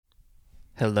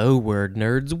Hello, word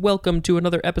nerds. Welcome to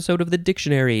another episode of the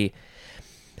dictionary.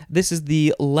 This is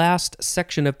the last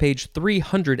section of page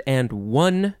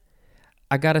 301.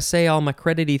 I gotta say all my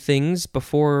credity things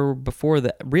before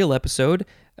the real episode.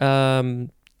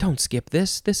 Don't skip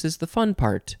this. This is the fun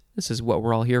part. This is what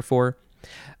we're all here for.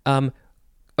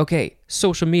 Okay,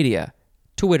 social media.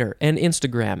 Twitter and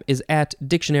Instagram is at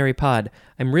DictionaryPod.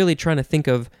 I'm really trying to think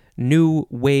of new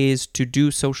ways to do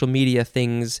social media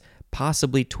things,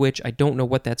 possibly Twitch. I don't know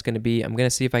what that's going to be. I'm going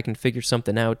to see if I can figure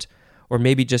something out, or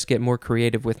maybe just get more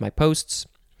creative with my posts.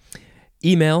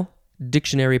 Email,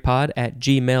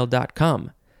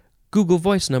 dictionarypod@gmail.com. Google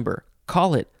Voice number,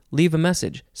 call it, leave a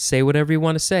message, say whatever you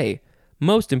want to say.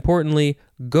 Most importantly,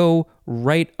 go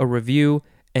write a review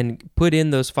and put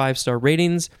in those 5-star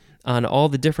ratings on all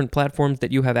the different platforms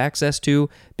that you have access to,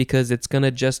 because it's going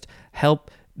to just help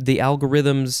the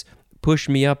algorithms push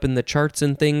me up in the charts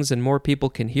and things, and more people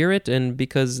can hear it, and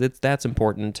because that's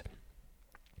important.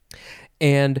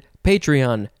 And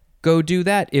Patreon, go do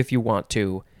that if you want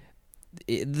to.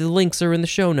 The links are in the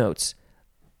show notes.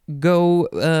 Go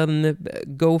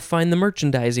find the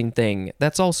merchandising thing.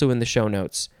 That's also in the show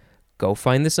notes. Go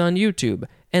find this on YouTube.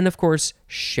 And of course,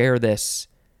 share this.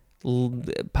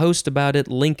 Post about it,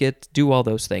 link it, do all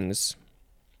those things.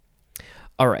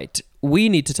 All right, we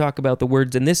need to talk about the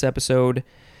words in this episode.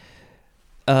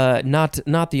 Not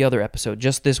the other episode,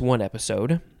 just this one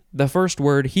episode. The first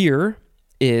word here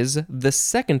is the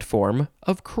second form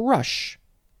of crush.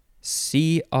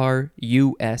 Crush.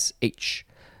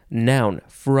 Noun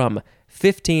from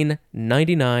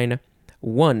 1599.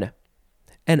 1.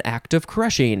 An act of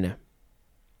crushing.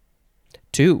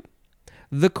 2.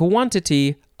 The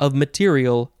quantity of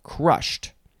material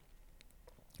crushed.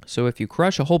 So if you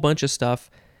crush a whole bunch of stuff,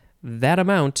 that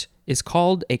amount is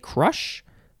called a crush.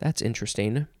 That's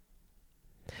interesting.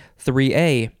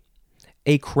 3a,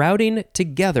 a crowding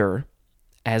together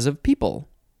as of people.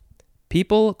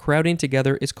 People crowding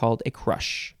together is called a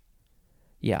crush.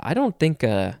 Yeah, I don't think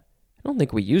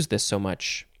we use this so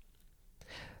much.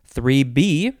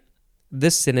 3b,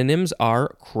 the synonyms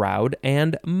are crowd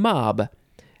and mob.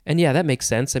 And yeah, that makes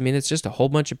sense. I mean, it's just a whole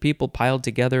bunch of people piled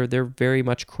together. They're very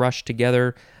much crushed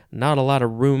together. Not a lot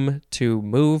of room to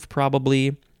move,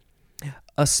 probably.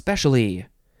 Especially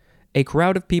a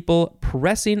crowd of people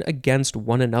pressing against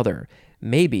one another.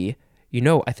 Maybe,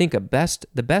 I think the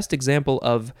best example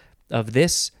of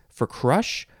this for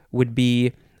crush would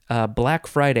be Black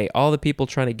Friday. All the people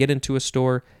trying to get into a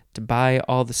store to buy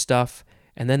all the stuff,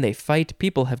 and then they fight.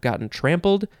 People have gotten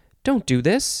trampled. Don't do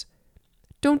this.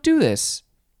 Don't do this.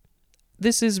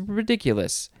 This is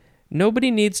ridiculous.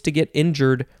 Nobody needs to get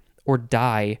injured or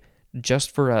die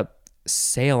just for a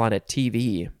sale on a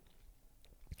TV.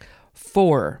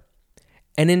 4.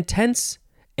 An intense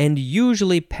and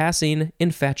usually passing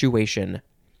infatuation,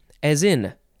 as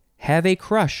in, have a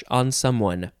crush on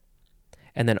someone.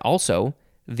 And then also,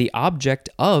 the object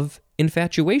of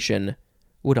infatuation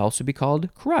would also be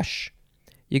called crush.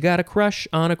 You got a crush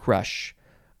on a crush.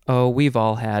 Oh, we've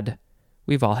all had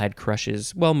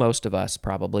crushes. Well, most of us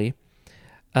probably.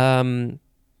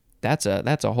 That's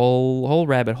a whole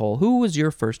rabbit hole. Who was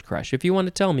your first crush? If you want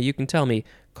to tell me, you can tell me.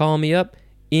 Call me up,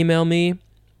 email me.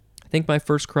 I think my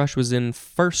first crush was in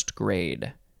first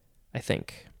grade, I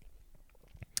think.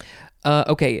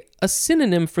 Okay, a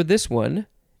synonym for this one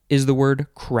is the word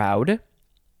crowd.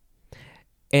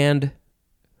 And,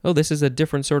 this is a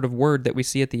different sort of word that we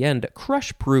see at the end.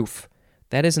 Crush-proof.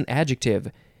 That is an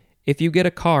adjective. If you get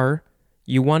a car,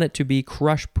 you want it to be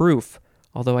crush-proof,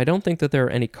 although I don't think that there are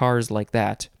any cars like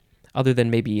that, other than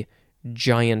maybe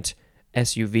giant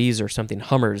SUVs or something,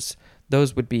 Hummers.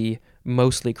 Those would be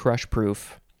mostly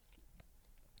crush-proof.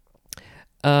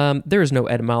 There is no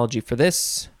etymology for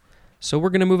this, so we're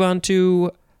going to move on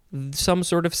to some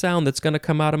sort of sound that's going to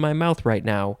come out of my mouth right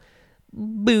now.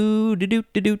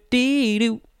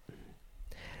 Boo-doo-doo-doo-doo-doo.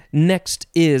 Next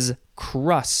is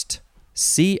crust.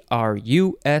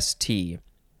 Crust.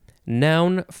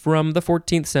 Noun from the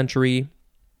 14th century.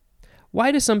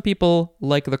 Why do some people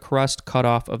like the crust cut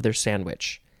off of their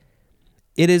sandwich?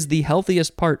 It is the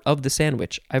healthiest part of the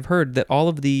sandwich. I've heard that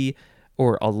a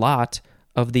lot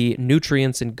of the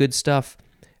nutrients and good stuff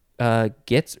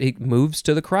moves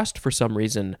to the crust for some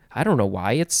reason. I don't know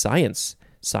why. It's science.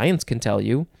 Science can tell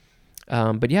you.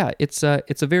 But yeah, it's a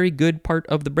very good part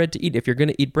of the bread to eat. If you're going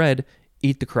to eat bread,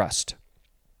 eat the crust.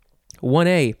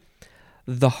 1a,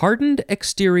 the hardened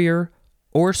exterior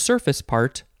or surface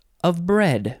part of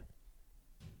bread.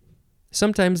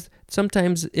 Sometimes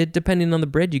it, depending on the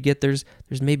bread you get, there's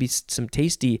maybe some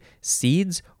tasty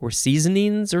seeds or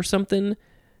seasonings or something.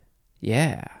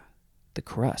 Yeah, the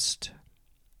crust.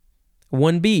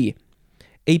 1b,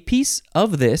 A piece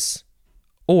of this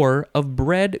or of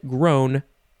bread grown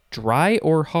dry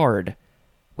or hard.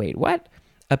 Wait, what?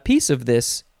 A piece of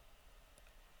this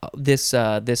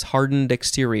hardened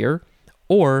exterior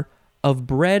or of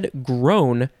bread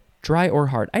grown dry or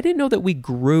hard. I didn't know that we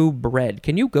grew bread.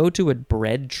 Can you go to a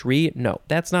bread tree? No,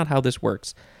 that's not how this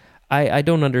works. I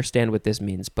don't understand what this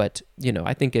means, but,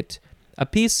 I think a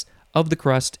piece of the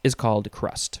crust is called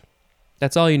crust.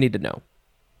 That's all you need to know.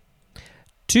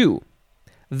 2,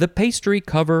 the pastry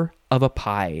cover of a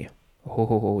pie.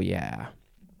 Oh, yeah.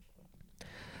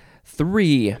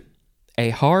 3, a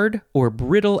hard or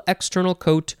brittle external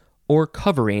coat or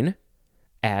covering,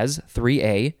 as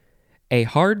 3a, a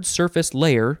hard surface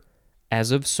layer,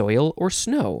 as of soil or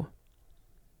snow.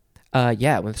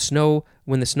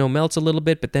 When the snow melts a little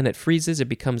bit, but then it freezes, it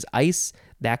becomes ice.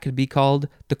 That could be called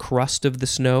the crust of the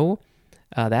snow.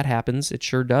 That happens. It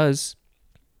sure does.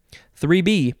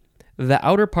 3b, the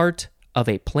outer part of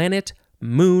a planet,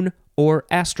 moon, or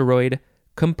asteroid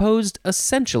composed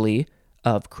essentially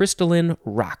of crystalline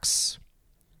rocks.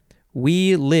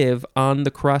 We live on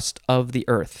the crust of the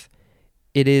Earth.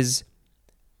 It is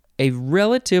a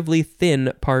relatively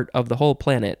thin part of the whole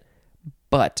planet,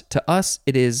 but to us,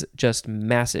 it is just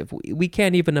massive. We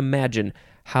can't even imagine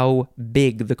how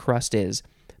big the crust is.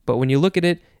 But when you look at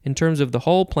it in terms of the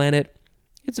whole planet,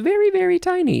 it's very, very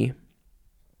tiny.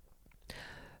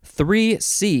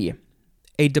 3c,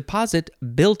 a deposit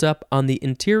built up on the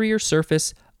interior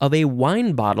surface of a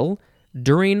wine bottle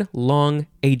during long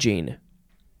aging.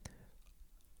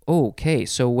 Okay,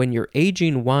 so when you're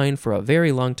aging wine for a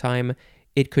very long time,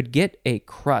 it could get a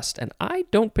crust, and I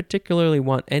don't particularly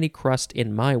want any crust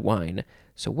in my wine.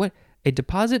 So what? A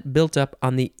deposit built up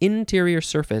on the interior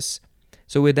surface.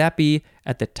 So would that be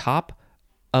at the top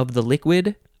of the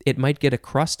liquid? It might get a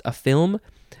crust, a film.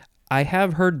 I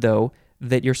have heard, though,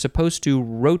 that you're supposed to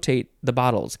rotate the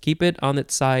bottles. Keep it on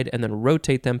its side and then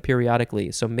rotate them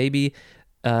periodically. So maybe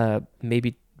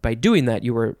by doing that,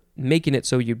 you were making it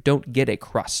so you don't get a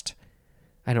crust.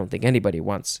 I don't think anybody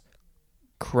wants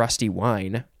crusty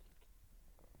wine.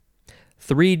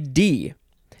 3d,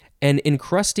 an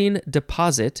encrusting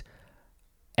deposit,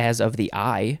 as of the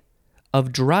eye,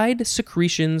 of dried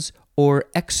secretions or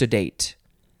exudate.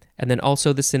 And then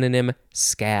also the synonym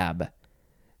scab.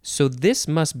 So this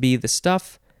must be the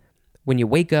stuff, when you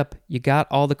wake up, you got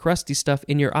all the crusty stuff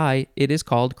in your eye. It is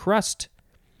called crust.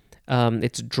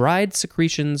 It's dried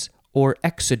secretions or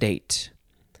exudate,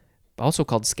 also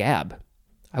called scab.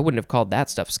 I wouldn't have called that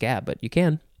stuff scab, but you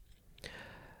can.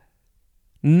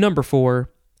 Number 4,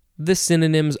 the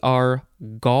synonyms are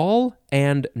gall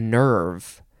and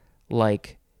nerve.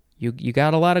 Like, you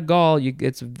got a lot of gall.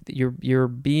 You're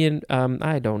being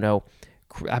I don't know.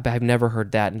 I've never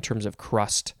heard that in terms of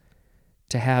crust.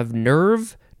 To have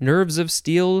nerves of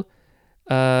steel,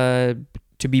 to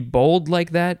be bold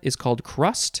like that is called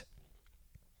crust.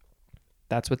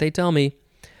 That's what they tell me.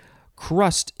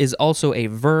 Crust is also a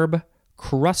verb.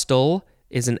 Crustal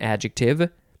is an adjective.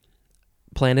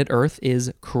 Planet Earth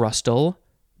is crustal.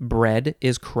 Bread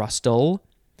is crustal.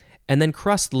 And then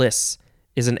crustless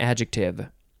is an adjective.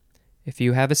 If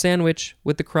you have a sandwich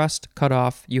with the crust cut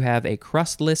off, you have a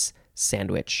crustless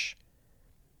sandwich.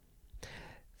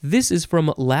 This is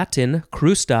from Latin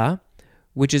crusta,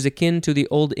 which is akin to the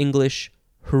Old English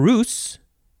hrus,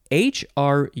 Hruse,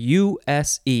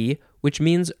 which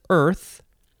means earth,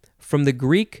 from the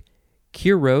Greek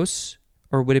kyros,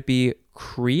 or would it be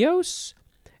krios?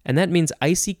 And that means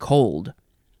icy cold.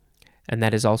 And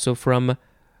that is also from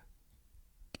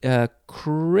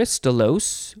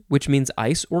crystallos, which means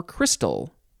ice or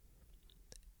crystal.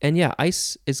 And yeah,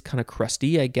 ice is kind of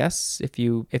crusty, I guess, if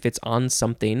it's on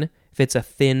something. If it's a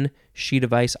thin sheet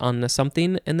of ice on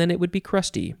something, and then it would be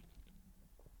crusty.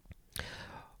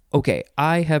 Okay,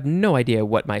 I have no idea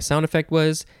what my sound effect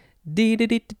was. Next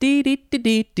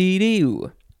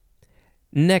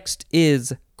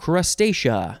is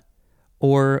crustacea,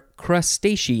 or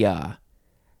crustacea.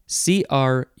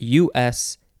 Crustacea.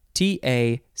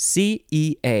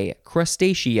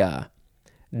 Crustacea.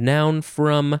 Noun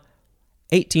from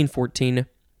 1814.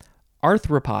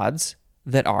 Arthropods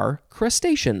that are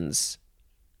crustaceans.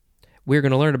 We're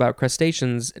going to learn about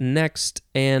crustaceans next,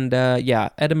 and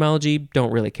etymology,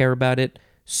 don't really care about it.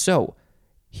 So,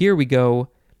 here we go.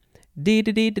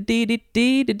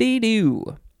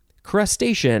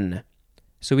 Crustacean.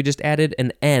 So we just added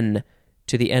an N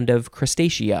to the end of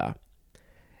crustacea.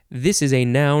 This is a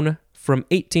noun from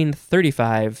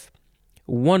 1835.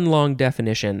 One long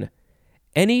definition.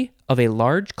 Any of a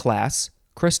large class,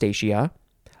 crustacea,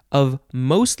 of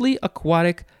mostly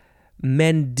aquatic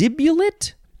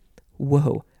mandibulate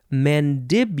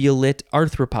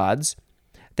arthropods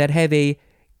that have a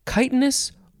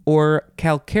chitinous or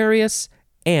calcareous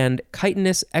and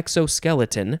chitinous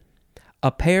exoskeleton,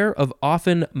 a pair of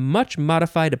often much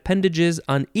modified appendages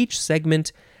on each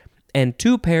segment, and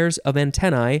 2 pairs of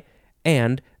antennae,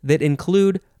 and that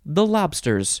include the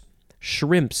lobsters,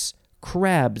 shrimps,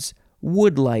 crabs,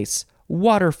 woodlice,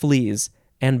 water fleas,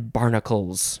 and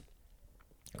barnacles.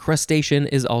 Crustacean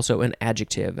is also an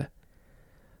adjective.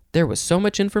 There was so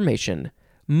much information,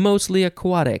 mostly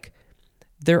aquatic.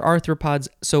 They're arthropods,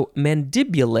 so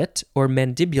mandibulate or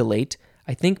mandibulate,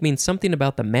 I think means something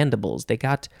about the mandibles. They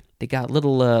got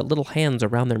little hands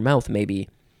around their mouth, maybe.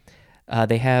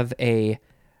 They have a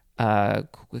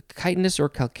chitinous or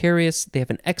calcareous. They have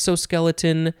an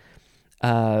exoskeleton,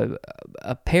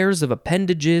 pairs of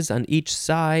appendages on each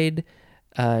side,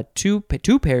 two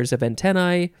pairs of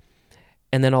antennae,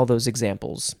 and then all those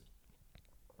examples.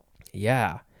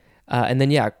 Yeah. And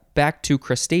then, back to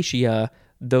crustacea.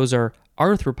 Those are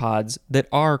arthropods that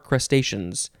are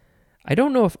crustaceans. I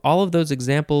don't know if all of those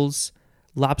examples,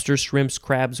 lobsters, shrimps,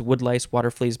 crabs, woodlice,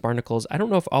 water fleas, barnacles, I don't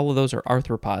know if all of those are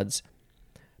arthropods,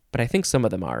 but I think some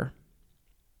of them are.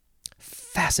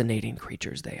 Fascinating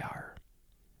creatures they are.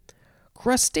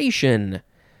 Crustacean.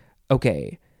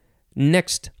 Okay,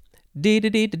 next.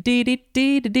 It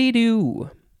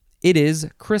is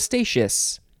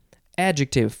crustaceous.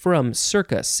 Adjective from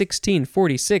circa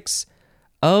 1646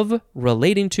 of,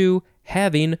 relating to,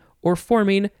 having, or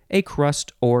forming a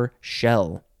crust or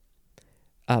shell.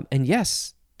 And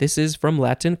yes, this is from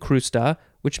Latin crusta,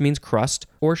 which means crust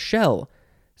or shell.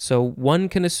 So one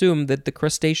can assume that the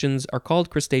crustaceans are called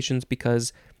crustaceans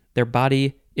because their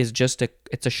body is just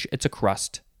it's a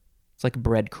crust. It's like a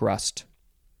bread crust.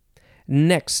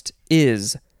 Next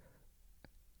is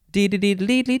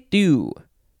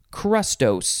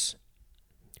crustose.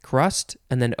 Crust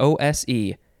and then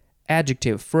O-S-E.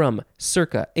 Adjective from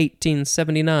circa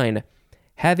 1879.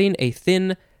 Having a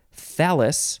thin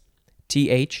thallus,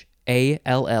 Thallus,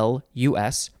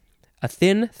 a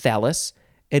thin thallus,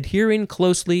 adhering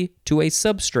closely to a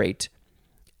substrate,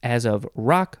 as of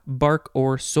rock, bark,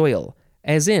 or soil,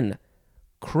 as in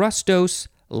crustose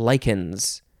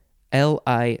lichens,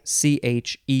 Lichens.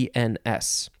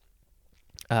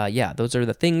 Those are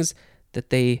the things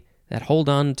that hold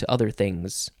on to other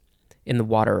things in the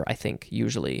water, I think,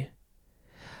 usually.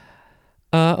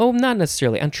 Not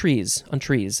necessarily. On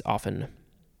trees often.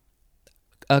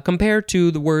 Compared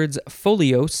to the words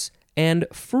foliose and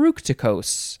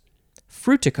fructicose.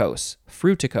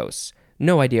 Fructicose.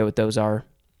 No idea what those are.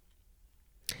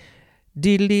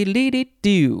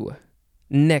 Diddly-dee-dee-doo.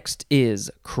 Next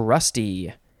is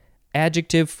crusty.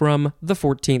 Adjective from the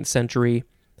 14th century.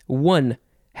 1.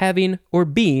 Having or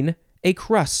being a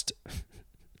crust.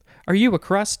 Are you a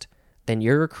crust? Then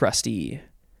you're crusty.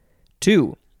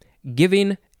 2.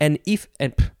 Giving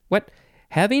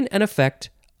having an effect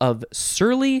of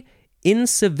surly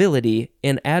incivility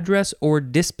in address or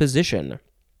disposition.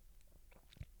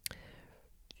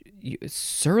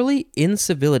 Surly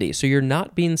incivility. So you're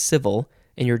not being civil,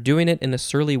 and you're doing it in a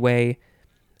surly way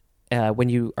when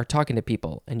you are talking to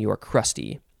people, and you are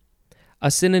crusty.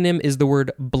 A synonym is the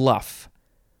word bluff.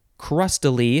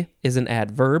 Crustily is an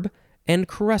adverb, and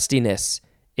crustiness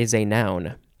is a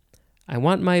noun. I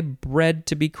want my bread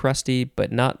to be crusty,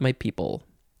 but not my people.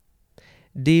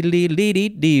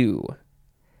 Diddly-dee-dee-doo.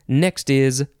 Next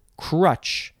is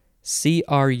crutch.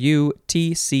 C-R-U-T-C-H.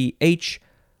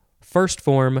 First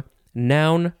form,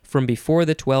 noun from before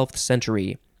the 12th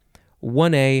century.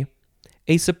 1a.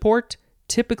 A support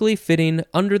typically fitting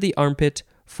under the armpit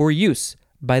for use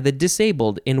by the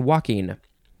disabled in walking.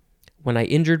 When I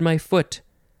injured my foot,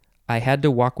 I had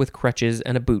to walk with crutches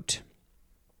and a boot.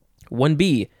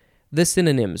 1b. The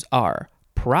synonyms are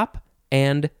prop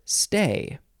and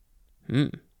stay.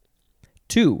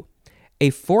 2. A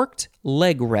forked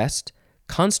leg rest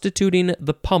constituting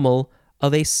the pommel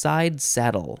of a side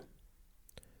saddle.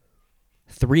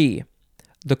 3.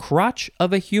 The crotch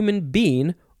of a human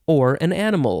being or an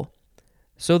animal.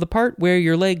 So the part where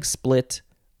your legs split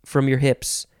from your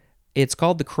hips, it's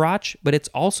called the crotch, but it's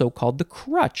also called the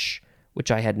crutch,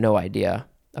 which I had no idea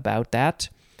about that.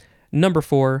 Number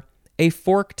 4. A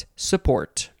forked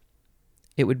support.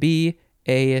 It would be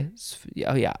it's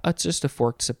just a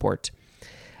forked support.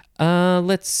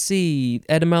 Let's see.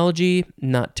 Etymology,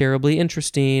 not terribly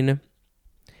interesting.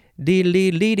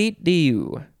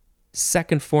 Dee-lee-lee-dee-dee.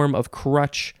 Second form of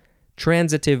crutch,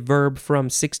 transitive verb from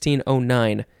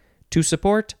 1609. To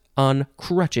support on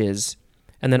crutches.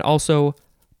 And then also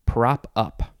prop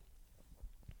up.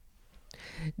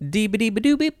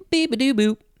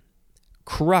 Dee-ba-dee-ba-doo-beep-beep-a-doo-boop.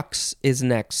 Crux is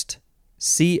next.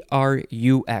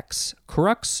 C-R-U-X.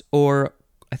 Crux or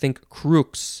I think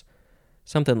crux,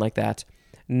 something like that.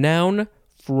 Noun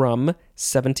from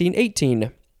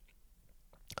 1718.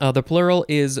 The plural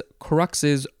is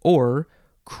cruxes or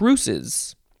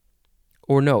cruces.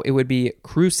 Or no, it would be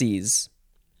cruces.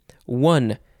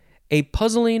 1. A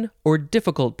puzzling or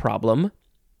difficult problem.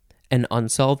 An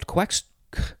unsolved question.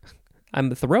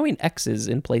 I'm throwing X's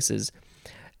in places.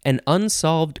 An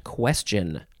unsolved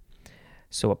question.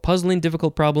 So a puzzling,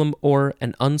 difficult problem or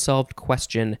an unsolved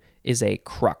question is a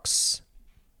crux.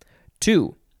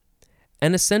 2.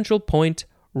 An essential point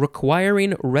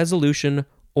requiring resolution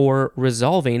or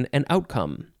resolving an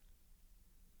outcome.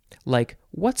 Like,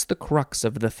 what's the crux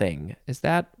of the thing?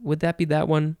 Would that be that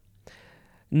one?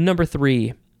 Number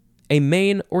 3, a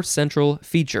main or central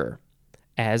feature,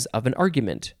 as of an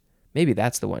argument. Maybe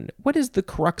that's the one. What is the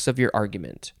crux of your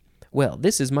argument? Well,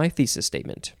 this is my thesis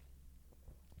statement.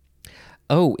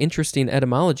 Oh, interesting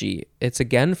etymology. It's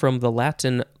again from the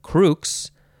Latin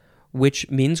crux, which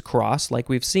means cross, like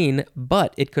we've seen,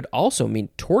 but it could also mean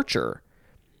torture.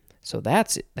 So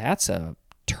that's a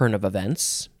turn of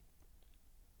events.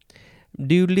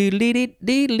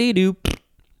 Doodly-dee-dee-dee-dee-doo.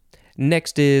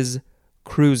 Next is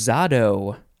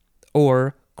cruzado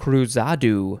or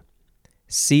cruzado.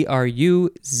 Cruzado,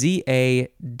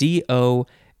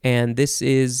 and this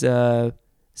is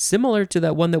similar to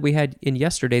that one that we had in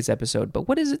yesterday's episode. But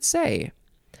what does it say?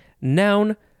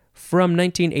 Noun from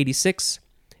 1986.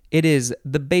 It is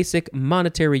the basic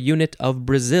monetary unit of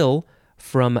Brazil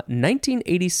from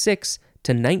 1986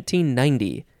 to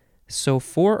 1990. So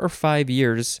 4 or 5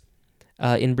 years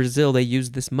in Brazil, they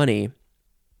used this money.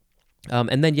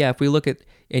 And then, if we look at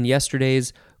in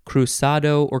yesterday's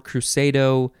cruzado or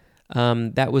crusado,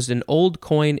 that was an old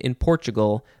coin in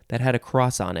Portugal that had a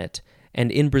cross on it.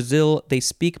 And in Brazil, they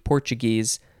speak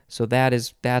Portuguese, so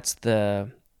that's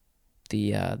the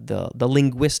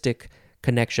linguistic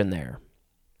connection there.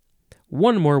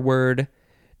 One more word.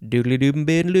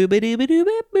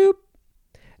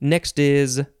 Next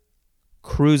is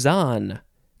Cruzan.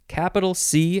 Capital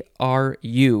Cruzan.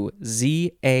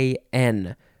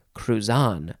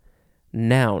 Cruzan.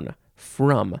 Noun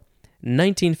from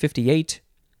 1958.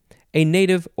 A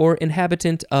native or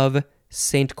inhabitant of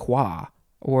Saint Croix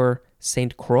or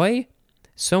Saint Croix.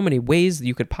 So many ways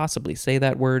you could possibly say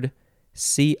that word.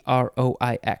 Croix.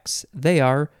 They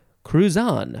are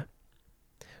Cruzan.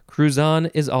 Cruzan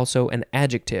is also an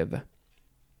adjective.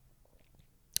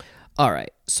 All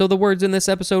right, so the words in this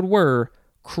episode were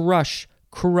crush,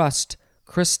 crust,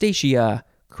 crustacea,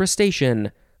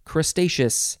 crustacean,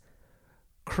 crustaceous,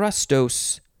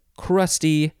 crustos,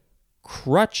 crusty,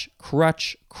 crutch,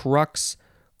 crutch, crux,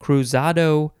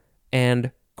 cruzado,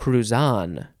 and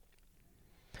cruzan.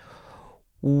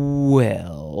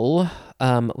 Well,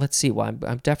 let's see. Well,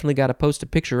 I've definitely got to post a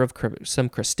picture of some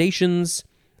crustaceans.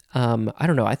 I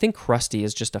don't know. I think crusty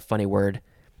is just a funny word.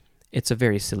 It's a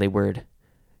very silly word.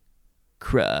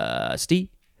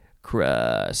 Crusty,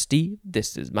 crusty.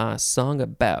 This is my song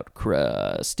about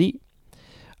crusty.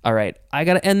 All right, I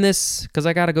got to end this because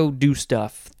I got to go do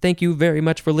stuff. Thank you very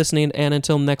much for listening, and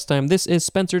until next time, this is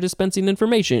Spencer dispensing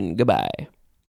information. Goodbye.